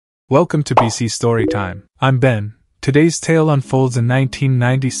Welcome to BC Storytime. I'm Ben. Today's tale unfolds in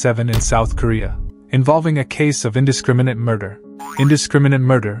 1997 in South Korea, involving a case of indiscriminate murder. Indiscriminate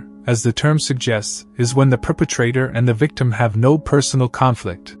murder, as the term suggests, is when the perpetrator and the victim have no personal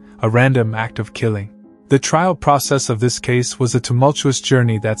conflict, a random act of killing. The trial process of this case was a tumultuous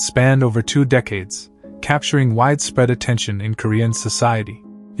journey that spanned over 2 decades, capturing widespread attention in Korean society.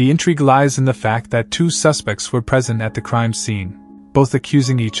 The intrigue lies in the fact that 2 suspects were present at the crime scene, both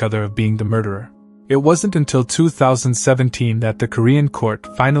accusing each other of being the murderer. It wasn't until 2017 that the Korean court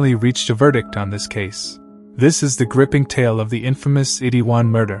finally reached a verdict on this case. This is the gripping tale of the infamous Itaewon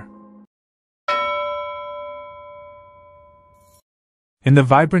murder. In the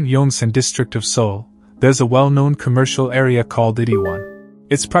vibrant Yongsan district of Seoul, there's a well-known commercial area called Itaewon.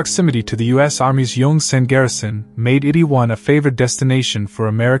 Its proximity to the U.S. Army's Yongsan garrison made Itaewon a favored destination for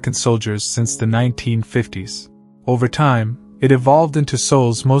American soldiers since the 1950s. Over time, it evolved into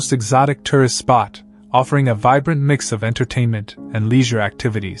Seoul's most exotic tourist spot, offering a vibrant mix of entertainment and leisure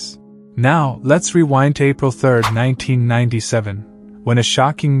activities. Now, let's rewind to April 3, 1997, when a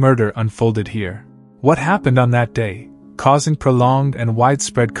shocking murder unfolded here. What happened on that day, causing prolonged and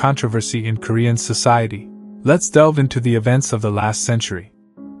widespread controversy in Korean society? Let's delve into the events of the last century.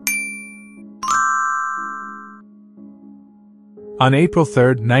 On April 3,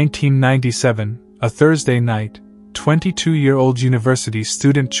 1997, a Thursday night, 22-year-old university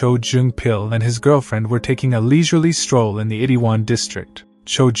student Cho Joong Pil and his girlfriend were taking a leisurely stroll in the Itaewon district.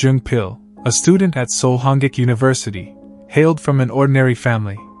 Cho Joong Pil, a student at Seoul Hongik University, hailed from an ordinary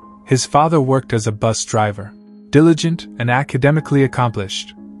family. His father worked as a bus driver. Diligent and academically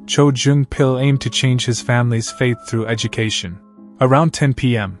accomplished, Cho Joong Pil aimed to change his family's fate through education. Around 10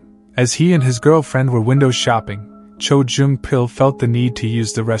 p.m., as he and his girlfriend were window shopping, Cho Joong Pil felt the need to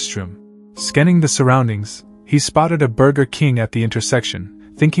use the restroom. Scanning the surroundings, he spotted a Burger King at the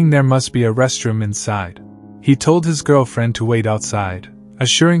intersection, thinking there must be a restroom inside. He told his girlfriend to wait outside,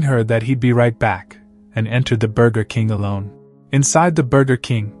 assuring her that he'd be right back, and entered the Burger King alone. Inside the Burger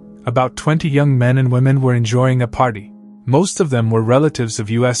King, about 20 young men and women were enjoying a party. Most of them were relatives of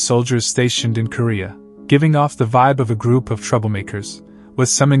U.S. soldiers stationed in Korea, giving off the vibe of a group of troublemakers, with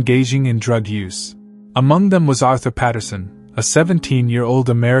some engaging in drug use. Among them was Arthur Patterson, a 17-year-old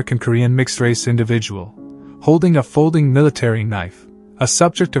American-Korean mixed-race individual, holding a folding military knife, a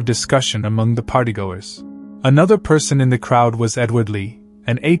subject of discussion among the partygoers. Another person in the crowd was Edward Lee,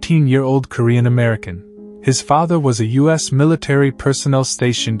 an 18-year-old Korean-American. His father was a U.S. military personnel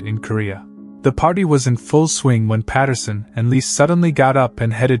stationed in Korea. The party was in full swing when Patterson and Lee suddenly got up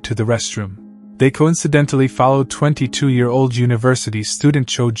and headed to the restroom. They coincidentally followed 22-year-old university student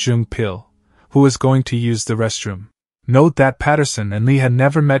Cho Joong Pil, who was going to use the restroom. Note that Patterson and Lee had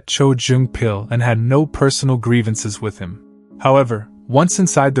never met Cho Joong Pil and had no personal grievances with him. However, once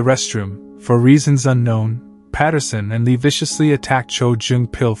inside the restroom, for reasons unknown, Patterson and Lee viciously attacked Cho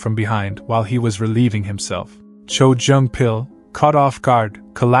Joong Pil from behind while he was relieving himself. Cho Joong Pil, caught off guard,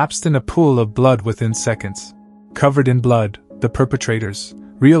 collapsed in a pool of blood within seconds. Covered in blood, the perpetrators,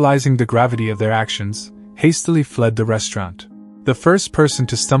 realizing the gravity of their actions, hastily fled the restaurant. The first person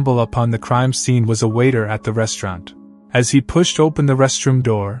to stumble upon the crime scene was a waiter at the restaurant. As he pushed open the restroom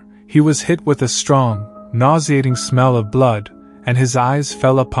door, he was hit with a strong, nauseating smell of blood, and his eyes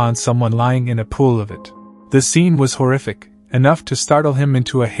fell upon someone lying in a pool of it. The scene was horrific, enough to startle him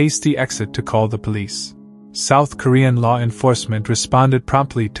into a hasty exit to call the police. South Korean law enforcement responded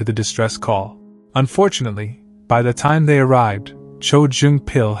promptly to the distress call. Unfortunately, by the time they arrived, Cho Joong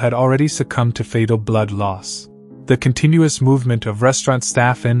Pil had already succumbed to fatal blood loss. The continuous movement of restaurant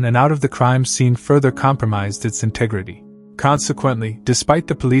staff in and out of the crime scene further compromised its integrity. Consequently, despite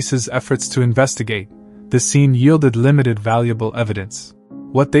the police's efforts to investigate, the scene yielded limited valuable evidence.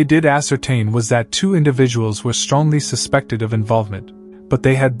 What they did ascertain was that 2 individuals were strongly suspected of involvement, but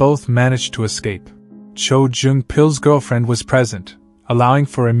they had both managed to escape. Cho Joong Pil's girlfriend was present, allowing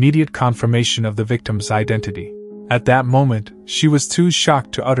for immediate confirmation of the victim's identity. At that moment, she was too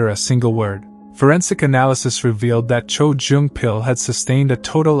shocked to utter a single word. Forensic analysis revealed that Cho Joong Pil had sustained a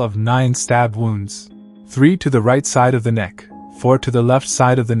total of 9 stab wounds, 3 to the right side of the neck, 4 to the left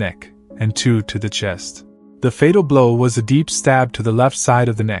side of the neck, and 2 to the chest. The fatal blow was a deep stab to the left side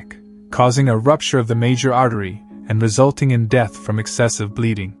of the neck, causing a rupture of the major artery and resulting in death from excessive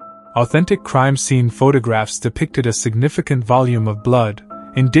bleeding. Authentic crime scene photographs depicted a significant volume of blood,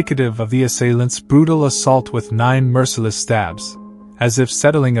 indicative of the assailant's brutal assault with 9 merciless stabs, as if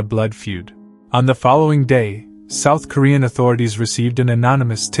settling a blood feud. On the following day, South Korean authorities received an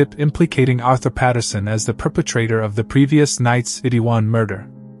anonymous tip implicating Arthur Patterson as the perpetrator of the previous night's Itaewon murder.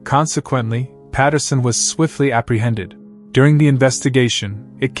 Consequently, Patterson was swiftly apprehended. During the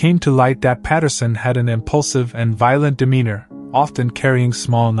investigation, it came to light that Patterson had an impulsive and violent demeanor, often carrying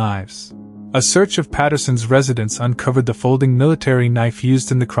small knives. A search of Patterson's residence uncovered the folding military knife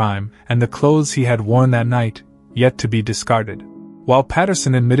used in the crime and the clothes he had worn that night, yet to be discarded. While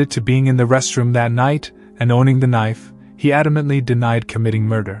Patterson admitted to being in the restroom that night and owning the knife, he adamantly denied committing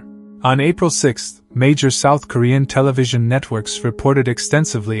murder. On April 6, major South Korean television networks reported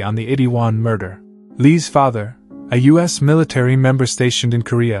extensively on the Itaewon murder. Lee's father, a U.S. military member stationed in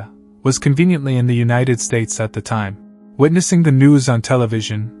Korea, was conveniently in the United States at the time. Witnessing the news on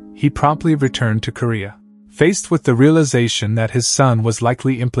television, he promptly returned to Korea. Faced with the realization that his son was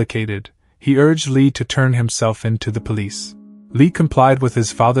likely implicated, he urged Lee to turn himself in to the police. Lee complied with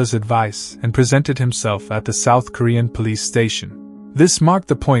his father's advice and presented himself at the South Korean police station. This marked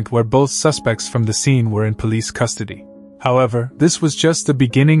the point where both suspects from the scene were in police custody. However, this was just the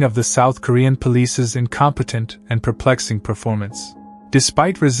beginning of the South Korean police's incompetent and perplexing performance.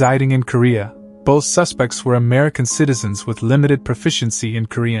 Despite residing in Korea, both suspects were American citizens with limited proficiency in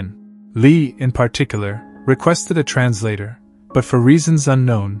Korean. Lee, in particular, requested a translator, but for reasons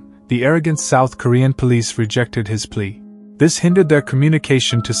unknown, the arrogant South Korean police rejected his plea. This hindered their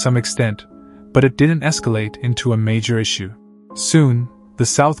communication to some extent, but it didn't escalate into a major issue. Soon, the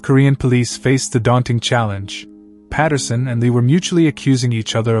South Korean police faced the daunting challenge. Patterson and Lee were mutually accusing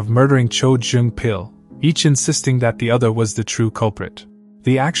each other of murdering Cho Joong Pil, each insisting that the other was the true culprit.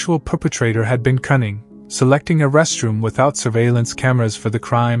 The actual perpetrator had been cunning, selecting a restroom without surveillance cameras for the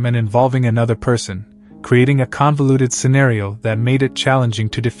crime and involving another person, creating a convoluted scenario that made it challenging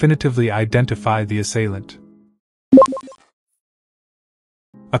to definitively identify the assailant.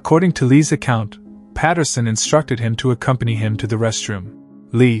 According to Lee's account, Patterson instructed him to accompany him to the restroom.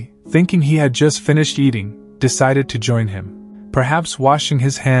 Lee, thinking he had just finished eating, decided to join him. Perhaps washing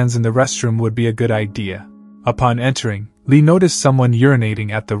his hands in the restroom would be a good idea. Upon entering, Lee noticed someone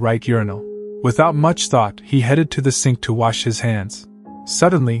urinating at the right urinal. Without much thought, he headed to the sink to wash his hands.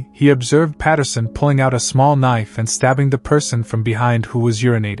 Suddenly, he observed Patterson pulling out a small knife and stabbing the person from behind who was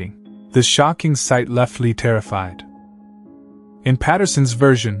urinating. The shocking sight left Lee terrified. In Patterson's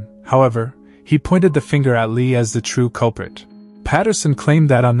version, however, he pointed the finger at Lee as the true culprit. Patterson claimed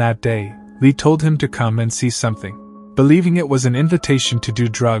that on that day, Lee told him to come and see something. Believing it was an invitation to do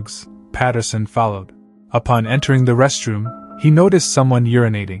drugs, Patterson followed. Upon entering the restroom, he noticed someone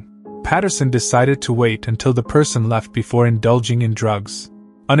urinating. Patterson decided to wait until the person left before indulging in drugs.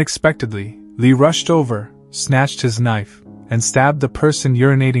 Unexpectedly, Lee rushed over, snatched his knife, and stabbed the person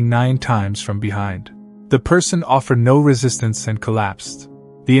urinating 9 times from behind. The person offered no resistance and collapsed.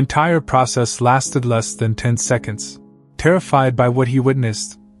 The entire process lasted less than 10 seconds. Terrified by what he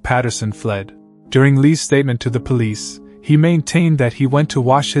witnessed, Patterson fled. During Lee's statement to the police, he maintained that he went to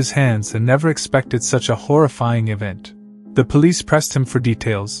wash his hands and never expected such a horrifying event. The police pressed him for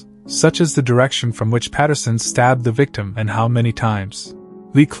details, such as the direction from which Patterson stabbed the victim and how many times.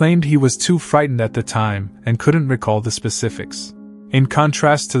 Lee claimed he was too frightened at the time and couldn't recall the specifics. In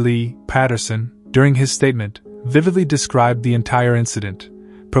contrast to Lee, Patterson, during his statement, vividly described the entire incident,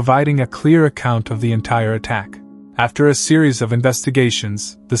 providing a clear account of the entire attack. After a series of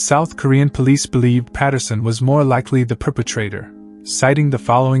investigations, the South Korean police believed Patterson was more likely the perpetrator, citing the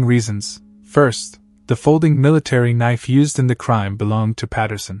following reasons. First, the folding military knife used in the crime belonged to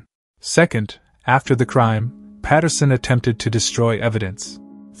Patterson. Second, after the crime, Patterson attempted to destroy evidence.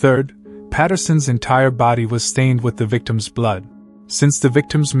 Third, Patterson's entire body was stained with the victim's blood. Since the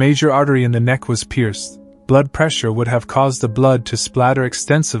victim's major artery in the neck was pierced, blood pressure would have caused the blood to splatter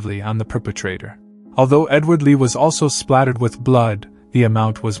extensively on the perpetrator. Although Edward Lee was also splattered with blood, the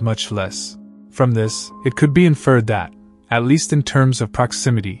amount was much less. From this, it could be inferred that, at least in terms of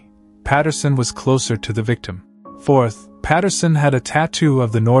proximity, Patterson was closer to the victim. Fourth, Patterson had a tattoo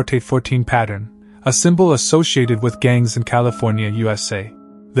of the Norte 14 pattern, a symbol associated with gangs in California, USA.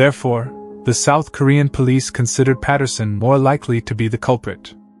 Therefore, the South Korean police considered Patterson more likely to be the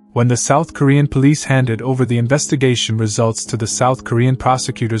culprit. When the South Korean police handed over the investigation results to the South Korean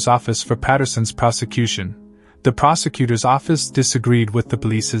prosecutor's office for Patterson's prosecution, the prosecutor's office disagreed with the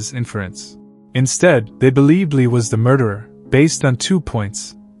police's inference. Instead, they believed Lee was the murderer, based on 2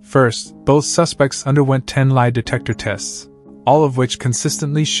 points. First, both suspects underwent 10 lie detector tests, all of which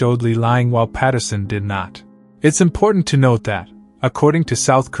consistently showed Lee lying while Patterson did not. It's important to note that, according to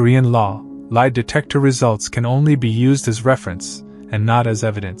South Korean law, lie detector results can only be used as reference, and not as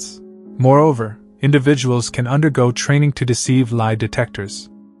evidence. Moreover, individuals can undergo training to deceive lie detectors.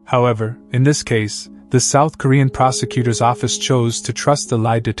 However, in this case, the South Korean prosecutor's office chose to trust the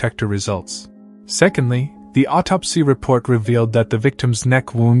lie detector results. Secondly, the autopsy report revealed that the victim's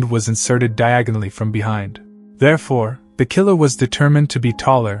neck wound was inserted diagonally from behind. Therefore, The killer was determined to be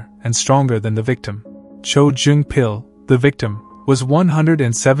taller and stronger than the victim. Cho Joong Pil, the victim, was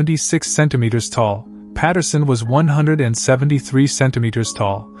 176 centimeters tall, Patterson was 173 centimeters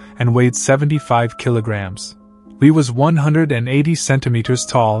tall, and weighed 75 kilograms. Lee was 180 centimeters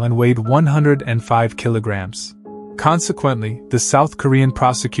tall and weighed 105 kilograms. Consequently, the South Korean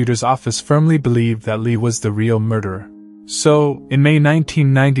prosecutor's office firmly believed that Lee was the real murderer. So, in May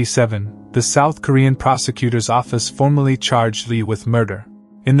 1997, the South Korean prosecutor's office formally charged Lee with murder.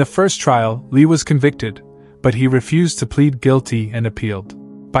 In the first trial, Lee was convicted, but he refused to plead guilty and appealed.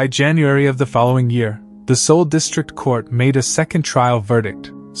 By January of the following year, the Seoul District Court made a second trial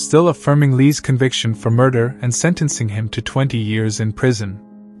verdict, still affirming Lee's conviction for murder and sentencing him to 20 years in prison.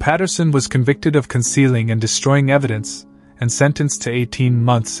 Patterson was convicted of concealing and destroying evidence, and sentenced to 18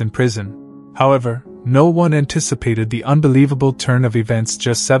 months in prison. However, no one anticipated the unbelievable turn of events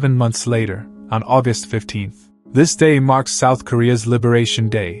just 7 months later, on August 15th. This day marks South Korea's Liberation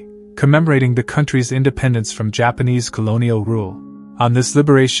Day, commemorating the country's independence from Japanese colonial rule. On this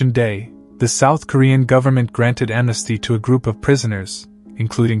Liberation Day, the South Korean government granted amnesty to a group of prisoners,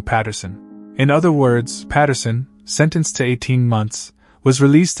 including Patterson. In other words, Patterson, sentenced to 18 months, was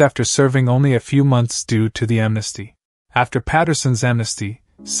released after serving only a few months due to the amnesty. After Patterson's amnesty,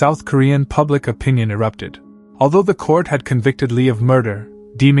 South Korean public opinion erupted. Although the court had convicted Lee of murder,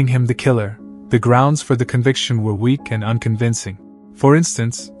 deeming him the killer, the grounds for the conviction were weak and unconvincing. For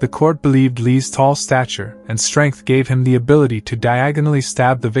instance, the court believed Lee's tall stature and strength gave him the ability to diagonally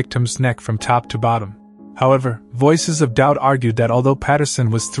stab the victim's neck from top to bottom. However, voices of doubt argued that although Patterson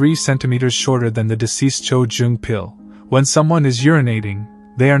was 3 centimeters shorter than the deceased Cho Joong Pil, when someone is urinating,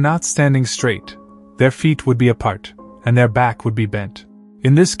 they are not standing straight. Their feet would be apart, and their back would be bent.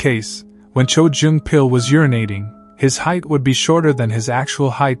 In this case, when Cho Joong Pil was urinating, his height would be shorter than his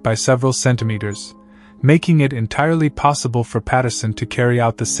actual height by several centimeters, making it entirely possible for Patterson to carry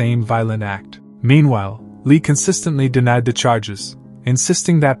out the same violent act. Meanwhile, Lee consistently denied the charges,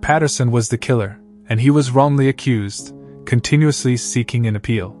 insisting that Patterson was the killer, and he was wrongly accused, continuously seeking an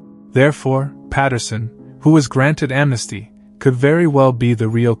appeal. Therefore, Patterson, who was granted amnesty, could very well be the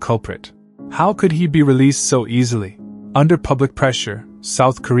real culprit. How could he be released so easily? Under public pressure,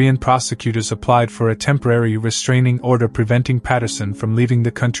 South Korean prosecutors applied for a temporary restraining order preventing Patterson from leaving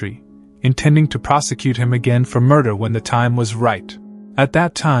the country, intending to prosecute him again for murder when the time was right. At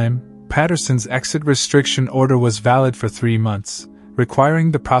that time, Patterson's exit restriction order was valid for 3 months,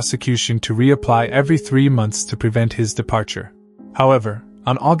 requiring the prosecution to reapply every 3 months to prevent his departure. However,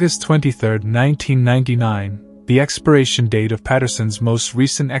 on August 23, 1999, the expiration date of Patterson's most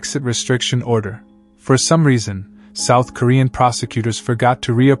recent exit restriction order, for some reason, South Korean prosecutors forgot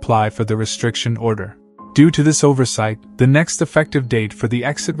to reapply for the restriction order. Due to this oversight, the next effective date for the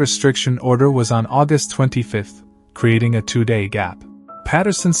exit restriction order was on August 25, creating a 2-day gap.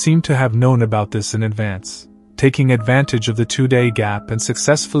 Patterson seemed to have known about this in advance, taking advantage of the 2-day gap and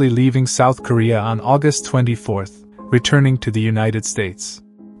successfully leaving South Korea on August 24, returning to the United States.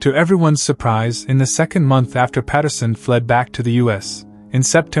 To everyone's surprise, in the second month after Patterson fled back to the U.S., in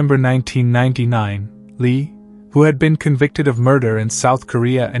September 1999, Lee, who had been convicted of murder in South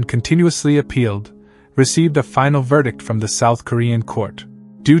Korea and continuously appealed, received a final verdict from the South Korean court.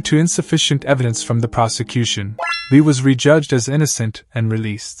 Due to insufficient evidence from the prosecution, Lee was rejudged as innocent and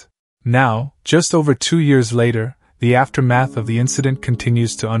released. Now, just over 2 years later, the aftermath of the incident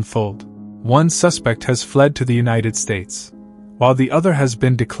continues to unfold. One suspect has fled to the United States, while the other has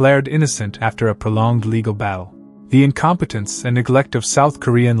been declared innocent after a prolonged legal battle. The incompetence and neglect of South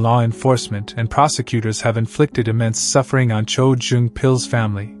Korean law enforcement and prosecutors have inflicted immense suffering on Cho Joong Pil's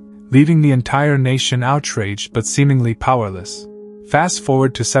family, leaving the entire nation outraged but seemingly powerless. Fast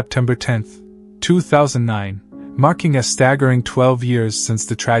forward to September 10, 2009, marking a staggering 12 years since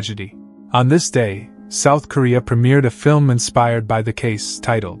the tragedy. On this day, South Korea premiered a film inspired by the case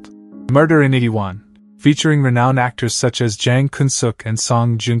titled Murder in Itaewon, featuring renowned actors such as Jang Kun-suk and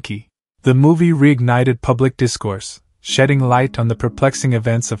Song Joong-ki. The movie reignited public discourse, shedding light on the perplexing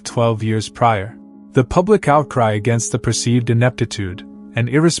events of 12 years prior. The public outcry against the perceived ineptitude and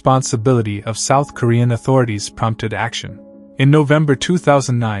irresponsibility of South Korean authorities prompted action. In November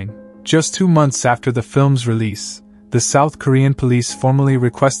 2009, just 2 months after the film's release, the South Korean police formally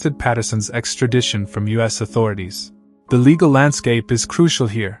requested Patterson's extradition from U.S. authorities. The legal landscape is crucial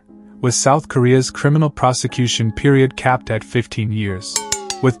here, with South Korea's criminal prosecution period capped at 15 years.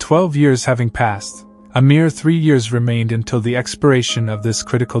 With 12 years having passed, a mere 3 years remained until the expiration of this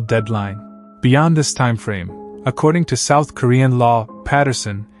critical deadline. Beyond this time frame, according to South Korean law,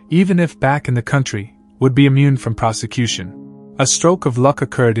 Patterson, even if back in the country, would be immune from prosecution. A stroke of luck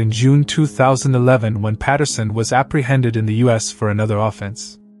occurred in June 2011 when Patterson was apprehended in the US for another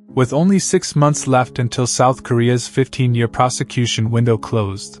offense. With only 6 months left until South Korea's 15-year prosecution window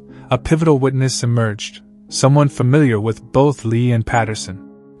closed, a pivotal witness emerged, someone familiar with both Lee and Patterson.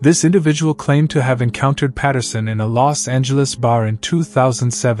 This individual claimed to have encountered Patterson in a Los Angeles bar in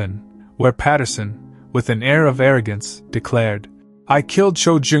 2007, where Patterson, with an air of arrogance, declared, "I killed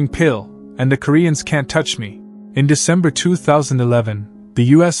Cho Joong Pil, and the Koreans can't touch me." In December 2011, the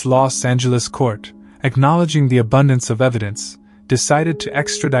U.S. Los Angeles court, acknowledging the abundance of evidence, decided to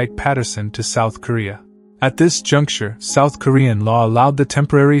extradite Patterson to South Korea. At this juncture, South Korean law allowed the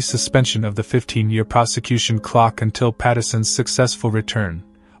temporary suspension of the 15-year prosecution clock until Patterson's successful return,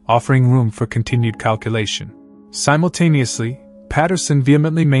 offering room for continued calculation. Simultaneously, Patterson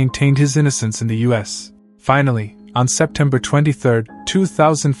vehemently maintained his innocence in the U.S. Finally, on September 23,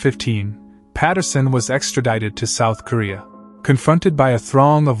 2015, Patterson was extradited to South Korea. Confronted by a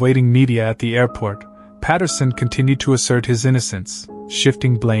throng of waiting media at the airport, Patterson continued to assert his innocence,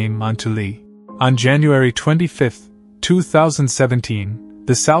 shifting blame onto Lee. On January 25, 2017,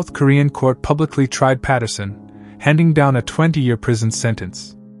 the South Korean court publicly tried Patterson, handing down a 20-year prison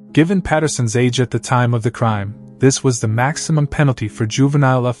sentence. Given Patterson's age at the time of the crime, this was the maximum penalty for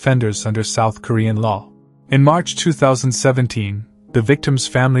juvenile offenders under South Korean law. In March 2017, the victim's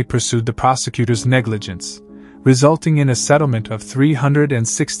family pursued the prosecutor's negligence, resulting in a settlement of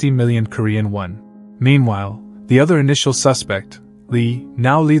 360 million Korean won. Meanwhile, the other initial suspect, Lee,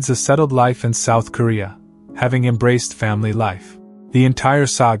 now leads a settled life in South Korea, having embraced family life. The entire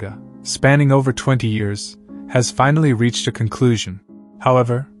saga, spanning over 20 years, has finally reached a conclusion.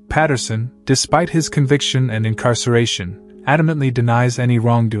 However, Patterson, despite his conviction and incarceration, adamantly denies any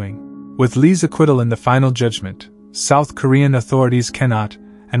wrongdoing. With Lee's acquittal in the final judgment, South Korean authorities cannot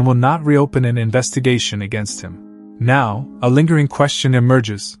and will not reopen an investigation against him. Now, a lingering question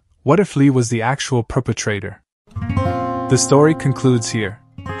emerges: what if Lee was the actual perpetrator? The story concludes here.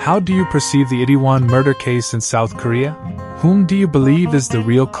 How do you perceive the Itaewon murder case in South Korea? Whom do you believe is the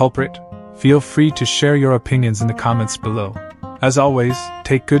real culprit? Feel free to share your opinions in the comments below. As always,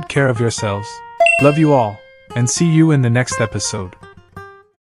 take good care of yourselves. Love you all, and see you in the next episode.